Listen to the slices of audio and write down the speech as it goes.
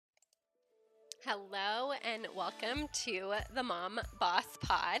Hello and welcome to the Mom Boss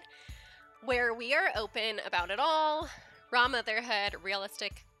Pod, where we are open about it all: raw motherhood,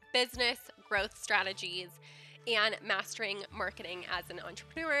 realistic business growth strategies, and mastering marketing as an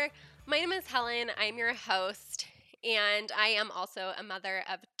entrepreneur. My name is Helen. I'm your host, and I am also a mother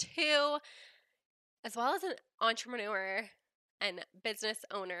of two, as well as an entrepreneur and business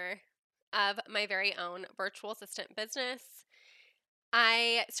owner of my very own virtual assistant business.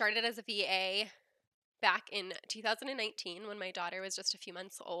 I started as a VA back in 2019 when my daughter was just a few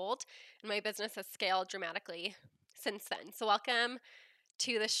months old, and my business has scaled dramatically since then. So, welcome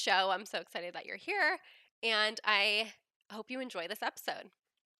to the show. I'm so excited that you're here, and I hope you enjoy this episode.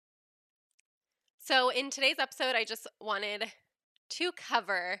 So, in today's episode, I just wanted to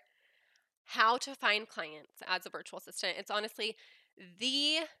cover how to find clients as a virtual assistant. It's honestly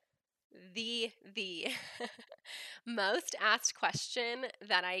the most asked question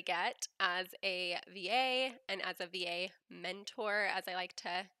that I get as a VA and as a VA mentor, as I like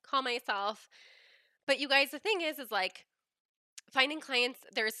to call myself. But you guys, the thing is like finding clients,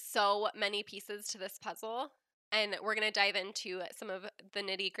 there's so many pieces to this puzzle, and we're going to dive into some of the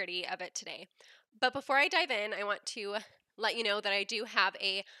nitty gritty of it today. But before I dive in, I want to let you know that I do have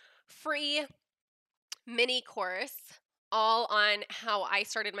a free mini course all on how I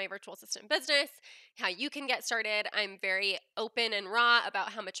started my virtual assistant business, how you can get started. I'm very open and raw about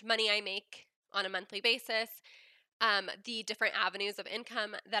how much money I make on a monthly basis, the different avenues of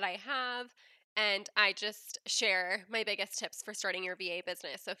income that I have, and I just share my biggest tips for starting your VA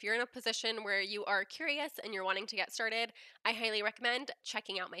business. So if you're in a position where you are curious and you're wanting to get started, I highly recommend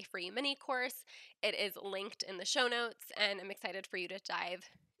checking out my free mini course. It is linked in the show notes, and I'm excited for you to dive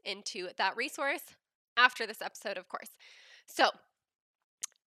into that resource after this episode, of course. So,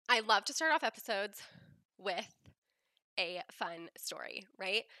 I love to start off episodes with a fun story,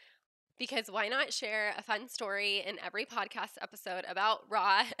 right? Because why not share a fun story in every podcast episode about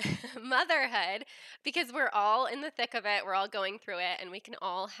raw motherhood? Because we're all in the thick of it, we're all going through it, and we can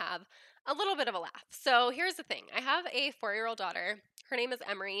all have a little bit of a laugh. So, here's the thing: I have a 4-year-old daughter. Her name is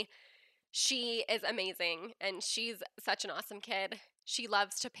Emery. She is amazing, and she's such an awesome kid. She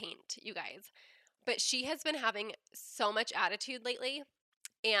loves to paint, you guys. But she has been having so much attitude lately,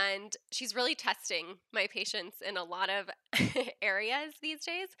 and she's really testing my patience in a lot of areas these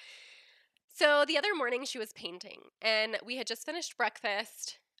days. So the other morning she was painting, and we had just finished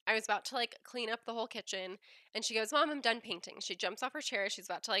breakfast. I was about to clean up the whole kitchen, and she goes, "Mom, I'm done painting." She jumps off her chair. She's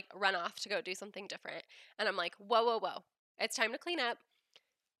about to run off to go do something different. And I'm like, "Whoa, whoa, whoa. It's time to clean up.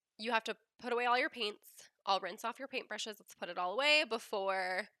 You have to put away all your paints. I'll rinse off your paintbrushes. Let's put it all away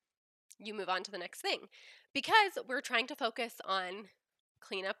before you move on to the next thing." Because we're trying to focus on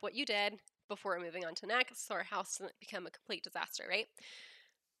clean up what you did before moving on to the next, so our house doesn't become a complete disaster, right?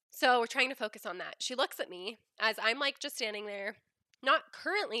 So we're trying to focus on that. She looks at me as I'm just standing there, not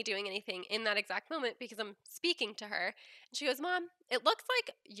currently doing anything in that exact moment because I'm speaking to her. And she goes, "Mom, it looks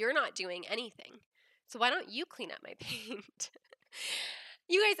like you're not doing anything. So why don't you clean up my paint?"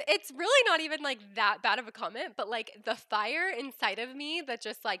 You guys, it's really not even that bad of a comment, but the fire inside of me that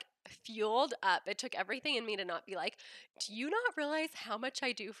just fueled up. It took everything in me to not be like, "Do you not realize how much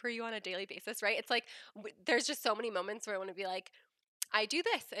I do for you on a daily basis?" Right? It's there's just so many moments where I want to be like, "I do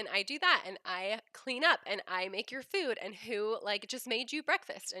this and I do that and I clean up and I make your food, and who just made you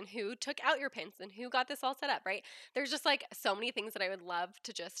breakfast, and who took out your pins, and who got this all set up," right? There's just so many things that I would love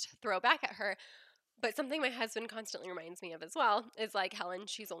to just throw back at her. But something my husband constantly reminds me of as well is "Helen,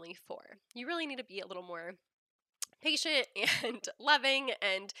 she's only 4. You really need to be a little more patient and loving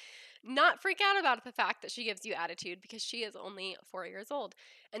and not freak out about the fact that she gives you attitude, because she is only 4 years old."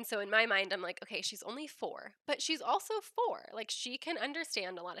 And so in my mind, I'm like, okay, she's only 4, but she's also 4. She can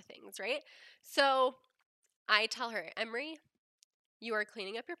understand a lot of things, right? So I tell her, "Emery, you are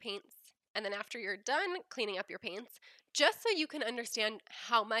cleaning up your paints. And then after you're done cleaning up your paints, just so you can understand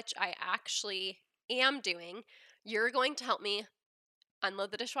how much I actually am doing, you're going to help me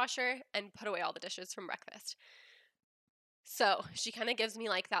unload the dishwasher and put away all the dishes from breakfast." So she kind of gives me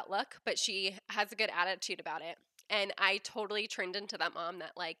that look, but she has a good attitude about it. And I totally turned into that mom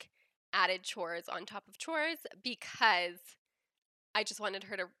that added chores on top of chores, because I just wanted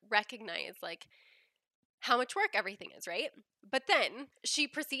her to recognize how much work everything is, right? But then she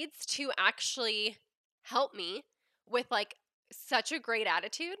proceeds to actually help me with such a great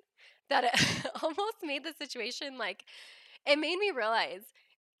attitude that it almost made the situation it made me realize,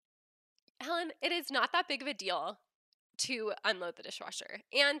 "Helen, it is not that big of a deal to unload the dishwasher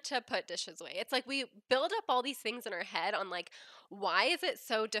and to put dishes away. It's like we build up all these things in our head on like, why is it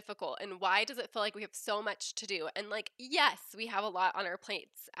so difficult and why does it feel like we have so much to do? And like, yes, we have a lot on our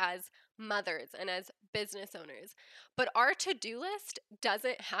plates as mothers and as business owners, but our to-do list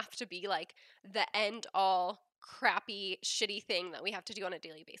doesn't have to be like the end all crappy, shitty thing that we have to do on a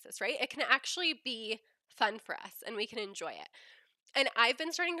daily basis, right? It can actually be fun for us and we can enjoy it. And I've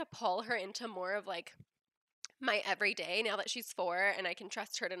been starting to pull her into more of like my everyday now that she's 4 and I can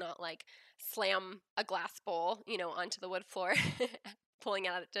trust her to not like slam a glass bowl, onto the wood floor pulling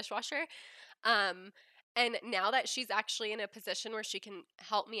out of the dishwasher. Um and now that she's actually in a position where she can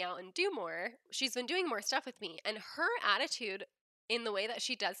help me out and do more, she's been doing more stuff with me, and her attitude in the way that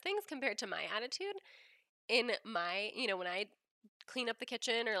she does things compared to my attitude in my, when I clean up the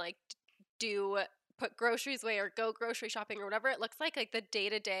kitchen or like do put groceries away or go grocery shopping or whatever it looks like the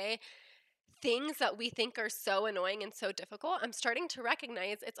day-to-day things that we think are so annoying and so difficult, I'm starting to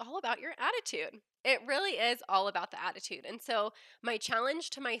recognize it's all about your attitude. It really is all about the attitude. And so, my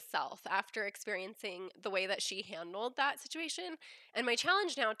challenge to myself after experiencing the way that she handled that situation, and my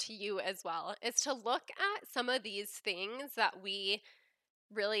challenge now to you as well, is to look at some of these things that we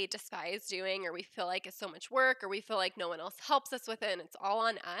really despise doing, or we feel like is so much work, or we feel like no one else helps us with it and it's all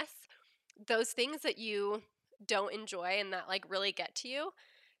on us. Those things that you don't enjoy and that like really get to you,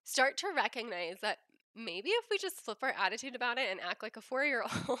 start to recognize that maybe if we just flip our attitude about it and act like a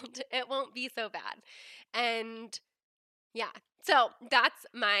 4-year-old, it won't be so bad. And yeah, so that's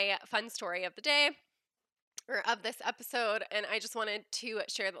my fun story of the day or of this episode. And I just wanted to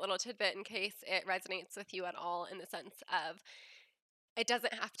share the little tidbit in case it resonates with you at all, in the sense of it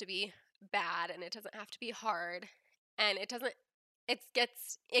doesn't have to be bad and it doesn't have to be hard. And it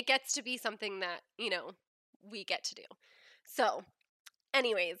gets to be something that, we get to do. So,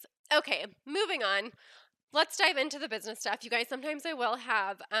 anyways, okay, moving on. Let's dive into the business stuff. You guys, sometimes I will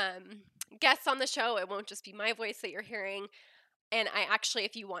have guests on the show. It won't just be my voice that you're hearing. And I actually,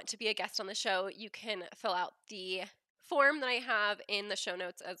 if you want to be a guest on the show, you can fill out the form that I have in the show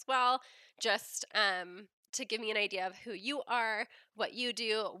notes as well, just to give me an idea of who you are, what you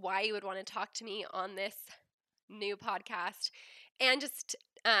do, why you would want to talk to me on this new podcast, and just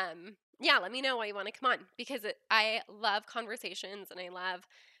let me know why you want to come on, because I love conversations and I love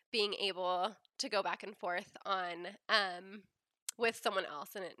being able to go back and forth on with someone else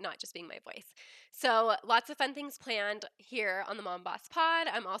and it not just being my voice. So lots of fun things planned here on the Mom Boss Pod.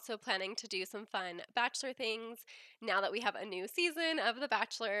 I'm also planning to do some fun Bachelor things now that we have a new season of The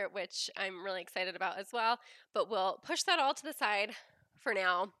Bachelor, which I'm really excited about as well. But we'll push that all to the side for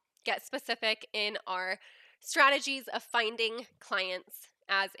now, get specific in our strategies of finding clients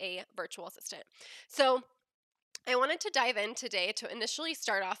as a virtual assistant. So I wanted to dive in today to initially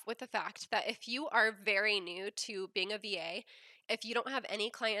start off with the fact that if you are very new to being a VA, if you don't have any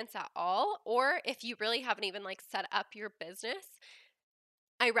clients at all, or if you really haven't even like set up your business,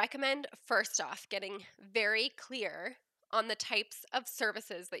 I recommend first off getting very clear on the types of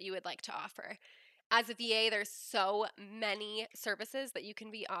services that you would like to offer. As a VA, there's so many services that you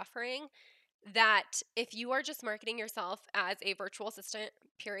can be offering that if you are just marketing yourself as a virtual assistant,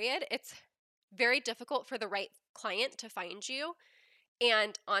 period, it's very difficult for the right client to find you,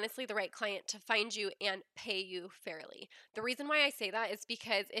 and honestly, the right client to find you and pay you fairly. The reason why I say that is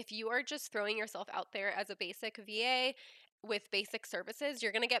because if you are just throwing yourself out there as a basic VA with basic services,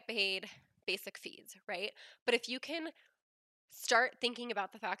 you're going to get paid basic fees, right? But if you can start thinking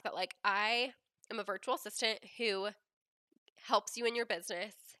about the fact that, like, I am a virtual assistant who helps you in your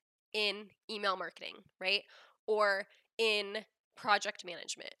business in email marketing, right? Or in project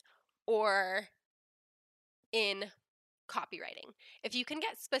management, or in copywriting. If you can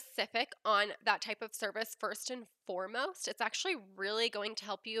get specific on that type of service first and foremost, it's actually really going to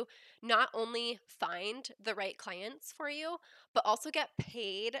help you not only find the right clients for you, but also get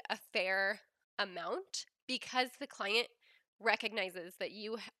paid a fair amount, because the client recognizes that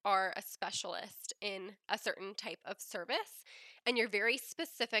you are a specialist in a certain type of service and you're very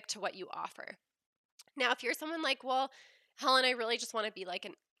specific to what you offer. Now, if you're someone like, well, Helen, I really just want to be like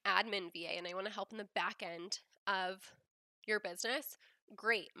an admin VA and I want to help in the back end of your business,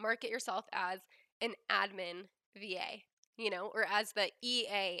 great. Market yourself as an admin VA, or as the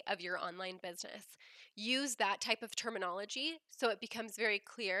EA of your online business. Use that type of terminology so it becomes very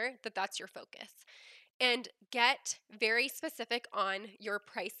clear that that's your focus. And get very specific on your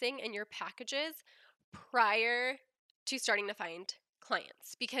pricing and your packages prior to starting to find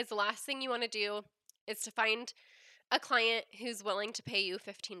clients, because the last thing you want to do is to find a client who's willing to pay you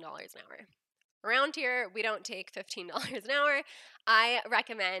 $15 an hour. Around here, we don't take $15 an hour. I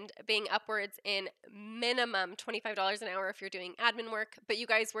recommend being upwards in minimum $25 an hour if you're doing admin work. But you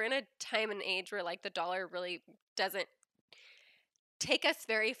guys, we're in a time and age where like the dollar really doesn't take us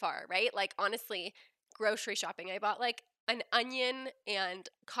very far, right? Like honestly, grocery shopping. I bought like an onion and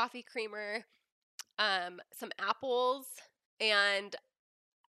coffee creamer, some apples, and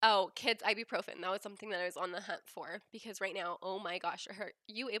kids ibuprofen. That was something that I was on the hunt for because right now, oh my gosh, are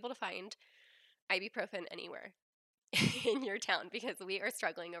you able to find ibuprofen anywhere in your town? Because we are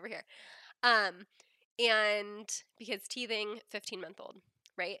struggling over here. Um, and because teething, 15-month-old,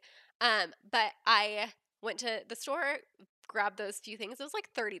 right? But I went to the store, grabbed those few things. It was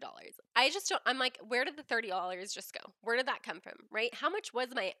like $30. I just don't, I'm like, where did the $30 just go? Where did that come from, right? How much was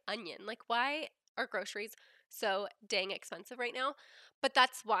my onion? Like, why are groceries so dang expensive right now? But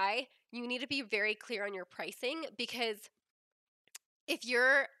that's why you need to be very clear on your pricing, because if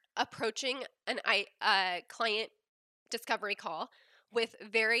you're approaching a client discovery call with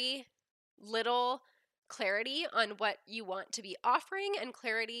very little clarity on what you want to be offering and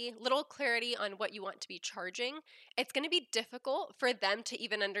little clarity on what you want to be charging, it's going to be difficult for them to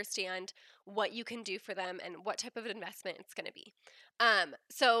even understand what you can do for them and what type of investment it's going to be.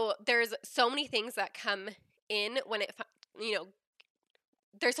 So there's so many things that come in when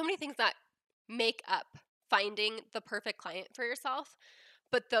there's so many things that make up finding the perfect client for yourself.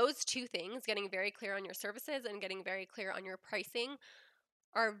 But those two things, getting very clear on your services and getting very clear on your pricing,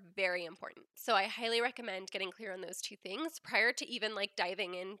 are very important. So I highly recommend getting clear on those two things prior to even like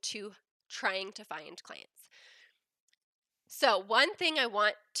diving into trying to find clients. So one thing I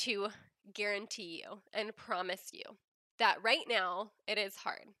want to guarantee you and promise you that right now it is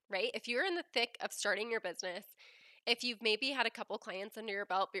hard, right? If you're in the thick of starting your business, if you've maybe had a couple clients under your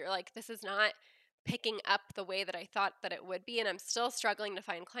belt, but you're like, this is not picking up the way that I thought that it would be, and I'm still struggling to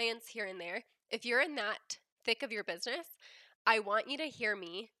find clients here and there. If you're in that thick of your business, I want you to hear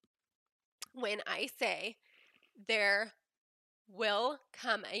me when I say there will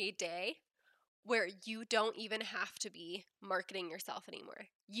come a day where you don't even have to be marketing yourself anymore.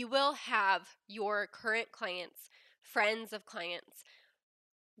 You will have your current clients, friends of clients,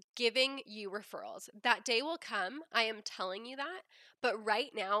 giving you referrals. That day will come. I am telling you that. But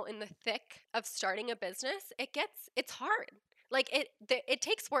right now, in the thick of starting a business, it's hard. Like it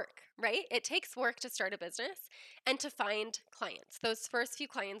takes work, right? It takes work to start a business and to find clients. Those first few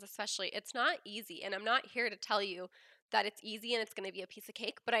clients, especially, it's not easy. And I'm not here to tell you that it's easy and it's going to be a piece of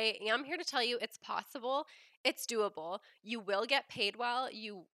cake, but I am here to tell you it's possible, it's doable. You will get paid well,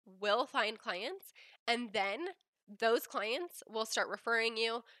 you will find clients, and then those clients will start referring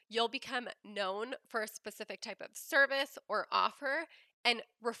you. You'll become known for a specific type of service or offer, and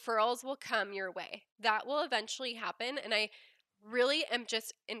referrals will come your way. That will eventually happen. And I really am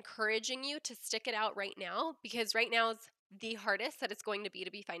just encouraging you to stick it out right now, because right now is the hardest that it's going to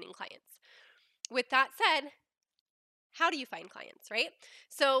be finding clients. With that said, how do you find clients, right?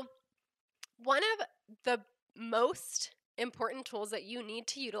 So, one of the most important tools that you need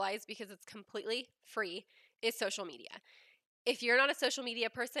to utilize, because it's completely free, is social media. If you're not a social media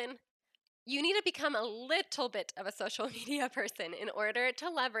person, you need to become a little bit of a social media person in order to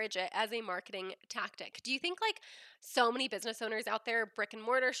leverage it as a marketing tactic. Do you think like so many business owners out there, brick and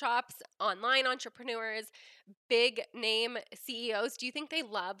mortar shops, online entrepreneurs, big name CEOs, do you think they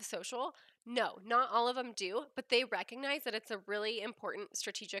love social? No, not all of them do, but they recognize that it's a really important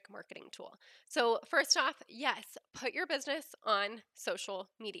strategic marketing tool. So, first off, yes, put your business on social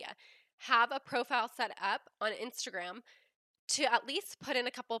media. Have a profile set up on Instagram to at least put in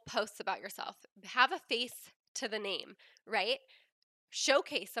a couple posts about yourself. Have a face to the name, right?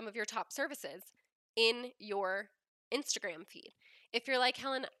 Showcase some of your top services in your Instagram feed. If you're like,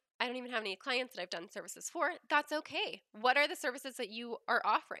 Helen, I don't even have any clients that I've done services for, that's okay. What are the services that you are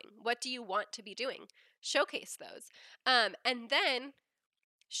offering? What do you want to be doing? Showcase those. And then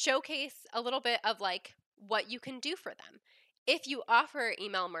showcase a little bit of like what you can do for them. If you offer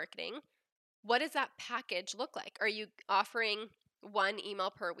email marketing, what does that package look like? Are you offering one email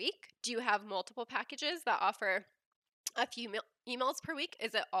per week? Do you have multiple packages that offer a few emails per week?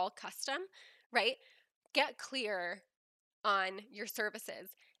 Is it all custom, right? Get clear on your services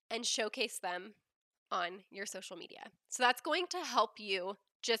and showcase them on your social media. So that's going to help you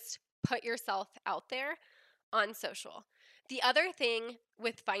just put yourself out there on social. The other thing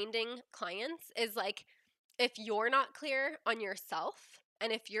with finding clients is like, if you're not clear on yourself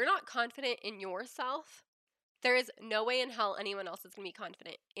and if you're not confident in yourself, there is no way in hell anyone else is going to be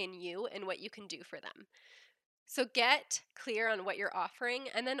confident in you and what you can do for them. So get clear on what you're offering,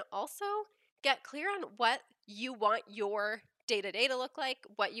 and then also get clear on what you want your day-to-day to look like,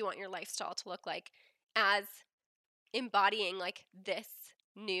 what you want your lifestyle to look like as embodying like this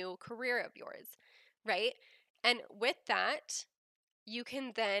new career of yours, right? And with that, you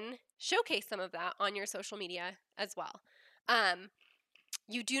can then showcase some of that on your social media as well.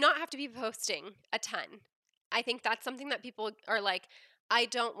 You do not have to be posting a ton. I think that's something that people are like, I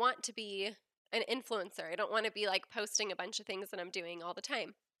don't want to be an influencer. I don't want to be like posting a bunch of things that I'm doing all the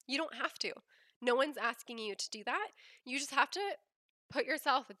time. You don't have to. No one's asking you to do that. You just have to put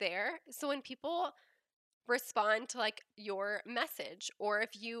yourself there. So when people respond to like your message, or if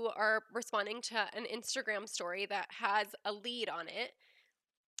you are responding to an Instagram story that has a lead on it,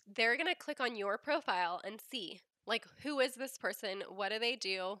 they're going to click on your profile and see like, who is this person? What do they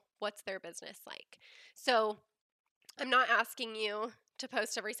do? What's their business like? So I'm not asking you to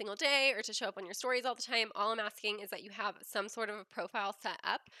post every single day or to show up on your stories all the time. All I'm asking is that you have some sort of a profile set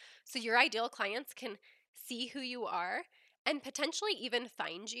up so your ideal clients can see who you are and potentially even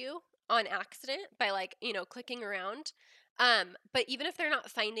find you on accident by like, clicking around. But even if they're not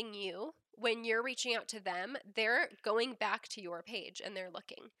finding you, when you're reaching out to them, they're going back to your page and they're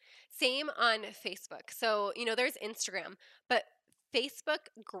looking. Same on Facebook. So, there's Instagram, but Facebook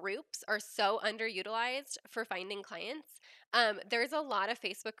groups are so underutilized for finding clients. There's a lot of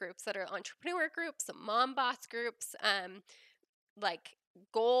Facebook groups that are entrepreneur groups, mom boss groups, like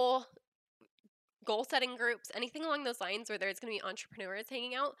goal setting groups, anything along those lines where there's going to be entrepreneurs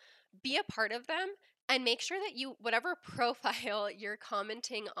hanging out. Be a part of them and make sure that whatever profile you're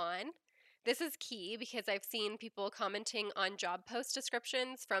commenting on, this is key because I've seen people commenting on job post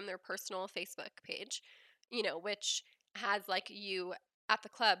descriptions from their personal Facebook page, which has like you at the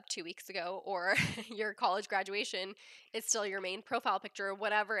club 2 weeks ago, or your college graduation is still your main profile picture, or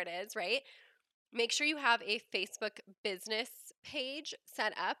whatever it is, right? Make sure you have a Facebook business page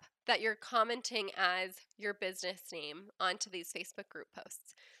set up that you're commenting as your business name onto these Facebook group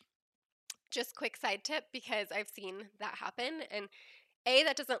posts. Just quick side tip, because I've seen that happen, and A,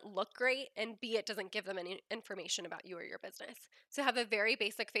 that doesn't look great, and B, it doesn't give them any information about you or your business. So have a very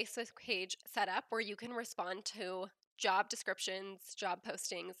basic Facebook page set up where you can respond to job descriptions, job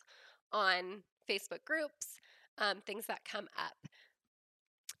postings on Facebook groups, things that come up.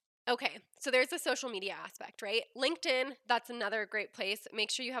 Okay, so there's the social media aspect, right? LinkedIn, that's another great place. Make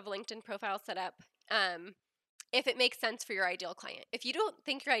sure you have a LinkedIn profile set up if it makes sense for your ideal client. If you don't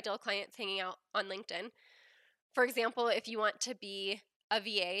think your ideal client's hanging out on LinkedIn, for example, if you want to be a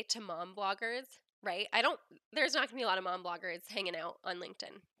VA to mom bloggers, right? There's not gonna be a lot of mom bloggers hanging out on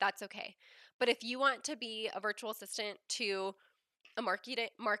LinkedIn. That's okay. But if you want to be a virtual assistant to a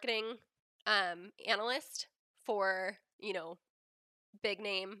marketing analyst for, big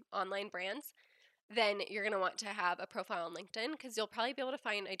name online brands, then you're going to want to have a profile on LinkedIn because you'll probably be able to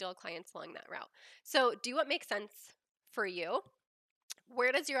find ideal clients along that route. So do what makes sense for you.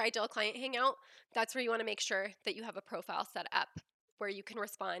 Where does your ideal client hang out? That's where you want to make sure that you have a profile set up where you can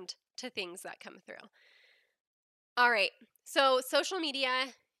respond to things that come through. All right, so social media,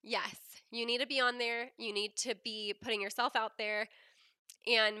 yes, you need to be on there. You need to be putting yourself out there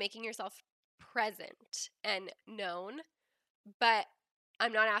and making yourself present and known. But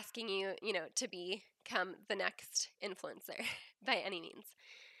I'm not asking you, to become the next influencer by any means.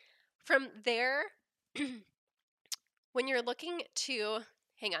 From there, when you're looking to,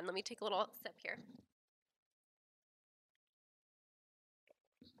 hang on, let me take a little sip here.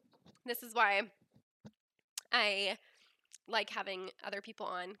 This is why I like having other people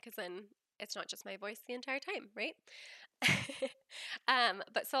on, because then it's not just my voice the entire time, right?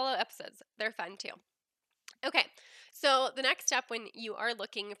 But solo episodes, they're fun too. Okay, so the next step when you are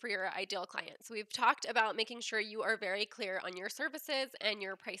looking for your ideal clients, we've talked about making sure you are very clear on your services and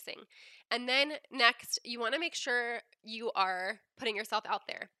your pricing. And then next, you want to make sure you are putting yourself out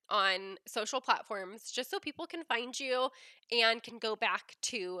there on social platforms just so people can find you and can go back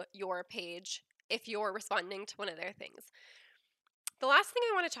to your page if you're responding to one of their things. The last thing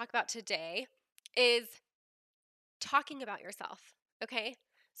I want to talk about today is talking about yourself, okay?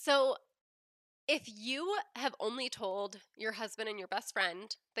 So if you have only told your husband and your best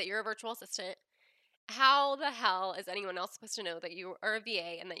friend that you're a virtual assistant, how the hell is anyone else supposed to know that you are a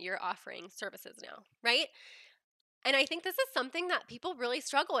VA and that you're offering services now, right? And I think this is something that people really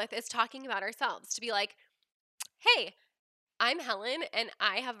struggle with, is talking about ourselves, to be like, hey, I'm Helen and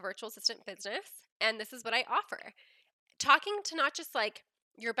I have a virtual assistant business and this is what I offer. Talking to not just like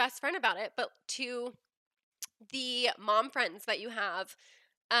your best friend about it, but to the mom friends that you have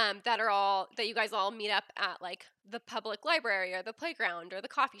that you guys all meet up at like the public library or the playground or the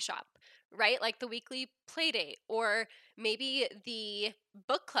coffee shop, right? Like the weekly play date or maybe the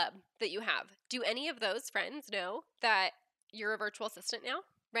book club that you have. Do any of those friends know that you're a virtual assistant now,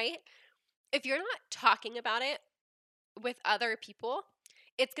 right? If you're not talking about it with other people,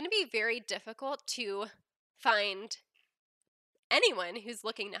 it's going to be very difficult to find anyone who's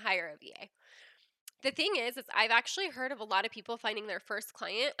looking to hire a VA. The thing is I've actually heard of a lot of people finding their first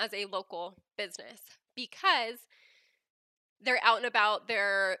client as a local business because they're out and about.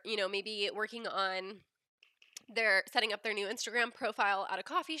 They're, maybe working on, they're setting up their new Instagram profile at a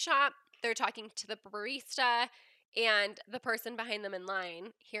coffee shop. They're talking to the barista, and the person behind them in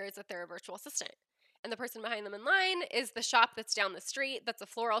line hears that they're a virtual assistant. And the person behind them in line is the shop that's down the street, that's a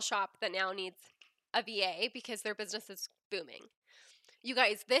floral shop that now needs a VA because their business is booming. You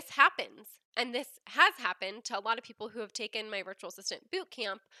guys, this happens. And this has happened to a lot of people who have taken my virtual assistant boot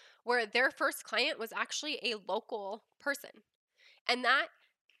camp, where their first client was actually a local person. And that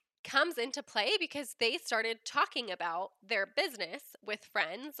comes into play because they started talking about their business with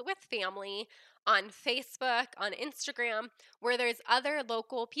friends, with family, on Facebook, on Instagram, where there's other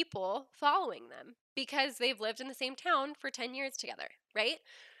local people following them because they've lived in the same town for 10 years together, right?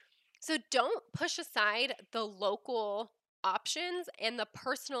 So don't push aside the local options and the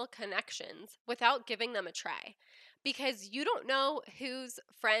personal connections without giving them a try, because you don't know whose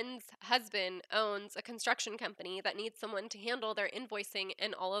friend's husband owns a construction company that needs someone to handle their invoicing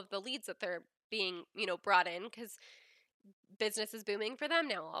and all of the leads that they're being, brought in because business is booming for them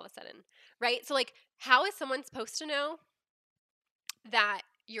now all of a sudden, right? So like, how is someone supposed to know that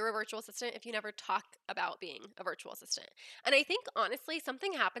you're a virtual assistant if you never talk about being a virtual assistant? And I think honestly,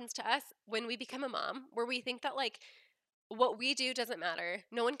 something happens to us when we become a mom where we think that like what we do doesn't matter.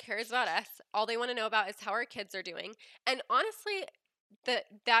 No one cares about us. All they want to know about is how our kids are doing. And honestly,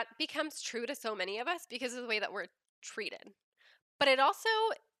 that becomes true to so many of us because of the way that we're treated. But it also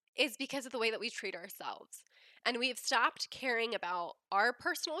is because of the way that we treat ourselves. And we've stopped caring about our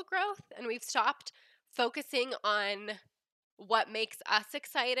personal growth, and we've stopped focusing on what makes us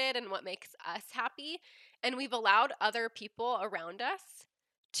excited and what makes us happy. And we've allowed other people around us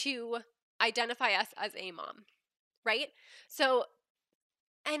to identify us as a mom, right? So,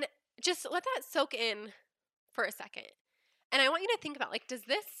 and just let that soak in for a second. And I want you to think about, like, does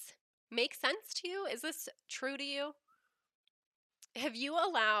this make sense to you? Is this true to you? Have you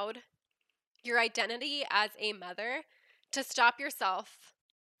allowed your identity as a mother to stop yourself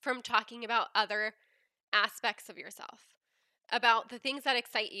from talking about other aspects of yourself, about the things that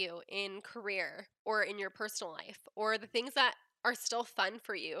excite you in career or in your personal life, or the things that are still fun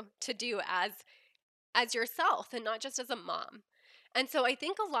for you to do as yourself and not just as a mom? And so I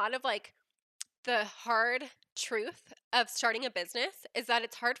think a lot of like the hard truth of starting a business is that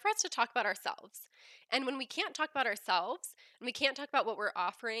it's hard for us to talk about ourselves. And when we can't talk about ourselves and we can't talk about what we're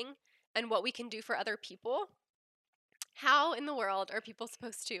offering and what we can do for other people, how in the world are people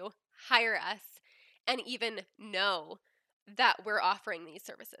supposed to hire us and even know that we're offering these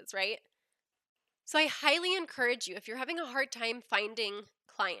services, right? So I highly encourage you, if you're having a hard time finding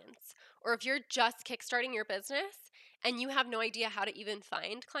clients, or if you're just kickstarting your business and you have no idea how to even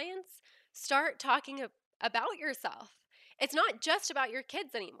find clients, start talking about yourself. It's not just about your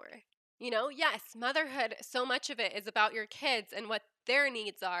kids anymore. Yes, motherhood, so much of it is about your kids and what their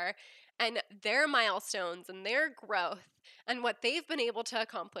needs are and their milestones and their growth and what they've been able to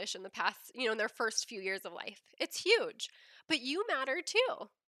accomplish in the past, in their first few years of life. It's huge. But you matter too.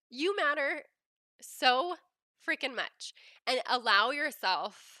 You matter so freaking much. And allow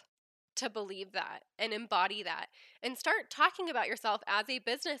yourself to believe that and embody that and start talking about yourself as a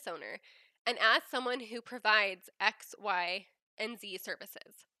business owner and as someone who provides X, Y, and Z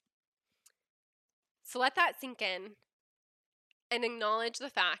services. So let that sink in and acknowledge the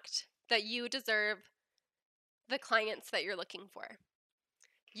fact that you deserve the clients that you're looking for.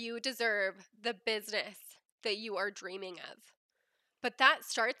 You deserve the business that you are dreaming of. But that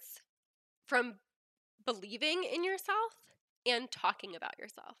starts from believing in yourself and talking about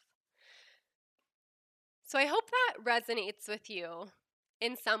yourself. So I hope that resonates with you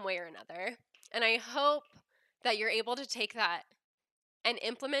in some way or another. And I hope that you're able to take that and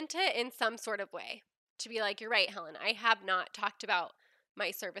implement it in some sort of way. To be like, you're right, Helen, I have not talked about my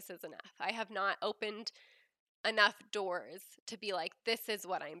services enough. I have not opened enough doors to be like, this is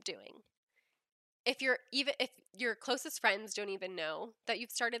what I'm doing. If your closest friends don't even know that you've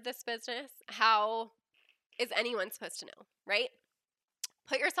started this business, how is anyone supposed to know, right?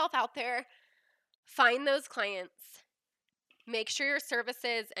 Put yourself out there, find those clients, make sure your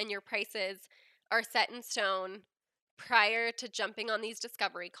services and your prices are set in stone prior to jumping on these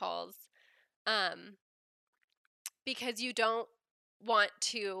discovery calls, because you don't want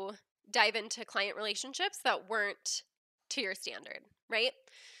to dive into client relationships that weren't to your standard, right?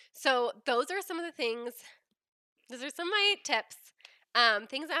 So those are some of the things Those are some of my tips,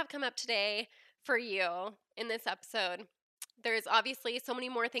 things that have come up today for you in this episode. There's obviously so many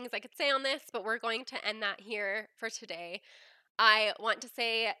more things I could say on this, but we're going to end that here for today. I want to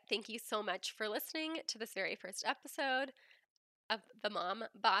say thank you so much for listening to this very first episode of the Mom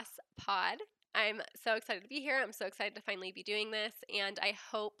Boss Pod. I'm so excited to be here. I'm so excited to finally be doing this, and I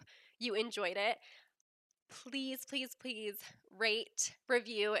hope you enjoyed it. Please, please, please rate,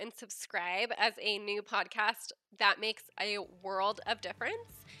 review, and subscribe as a new podcast. That makes a world of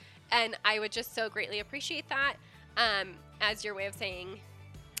difference. And I would just so greatly appreciate that as your way of saying,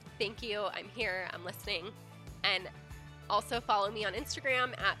 thank you, I'm here, I'm listening. And also follow me on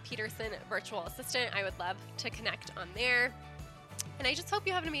Instagram at Peterson Virtual Assistant. I would love to connect on there. And I just hope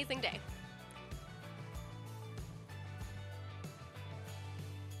you have an amazing day.